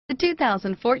The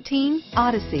 2014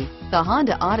 Odyssey. The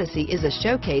Honda Odyssey is a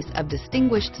showcase of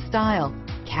distinguished style,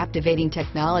 captivating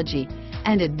technology,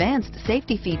 and advanced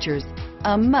safety features.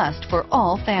 A must for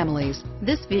all families.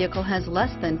 This vehicle has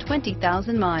less than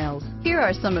 20,000 miles. Here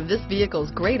are some of this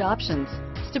vehicle's great options: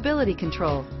 stability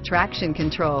control, traction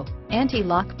control,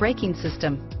 anti-lock braking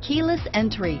system, keyless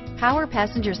entry, power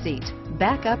passenger seat,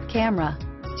 backup camera,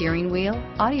 steering wheel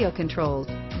audio controls,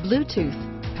 Bluetooth,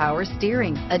 power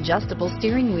steering, adjustable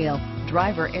steering wheel,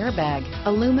 driver airbag,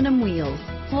 aluminum wheels,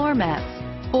 floor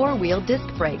mats, four-wheel disc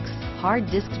brakes, hard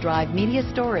disk drive media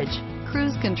storage,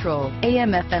 cruise control,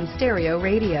 AM/FM stereo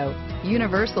radio,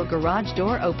 universal garage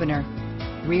door opener,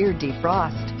 rear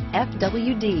defrost,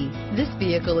 FWD. This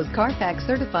vehicle is Carfax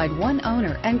certified one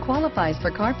owner and qualifies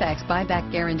for Carfax buyback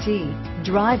guarantee.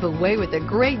 Drive away with a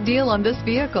great deal on this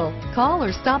vehicle. Call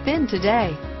or stop in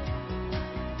today.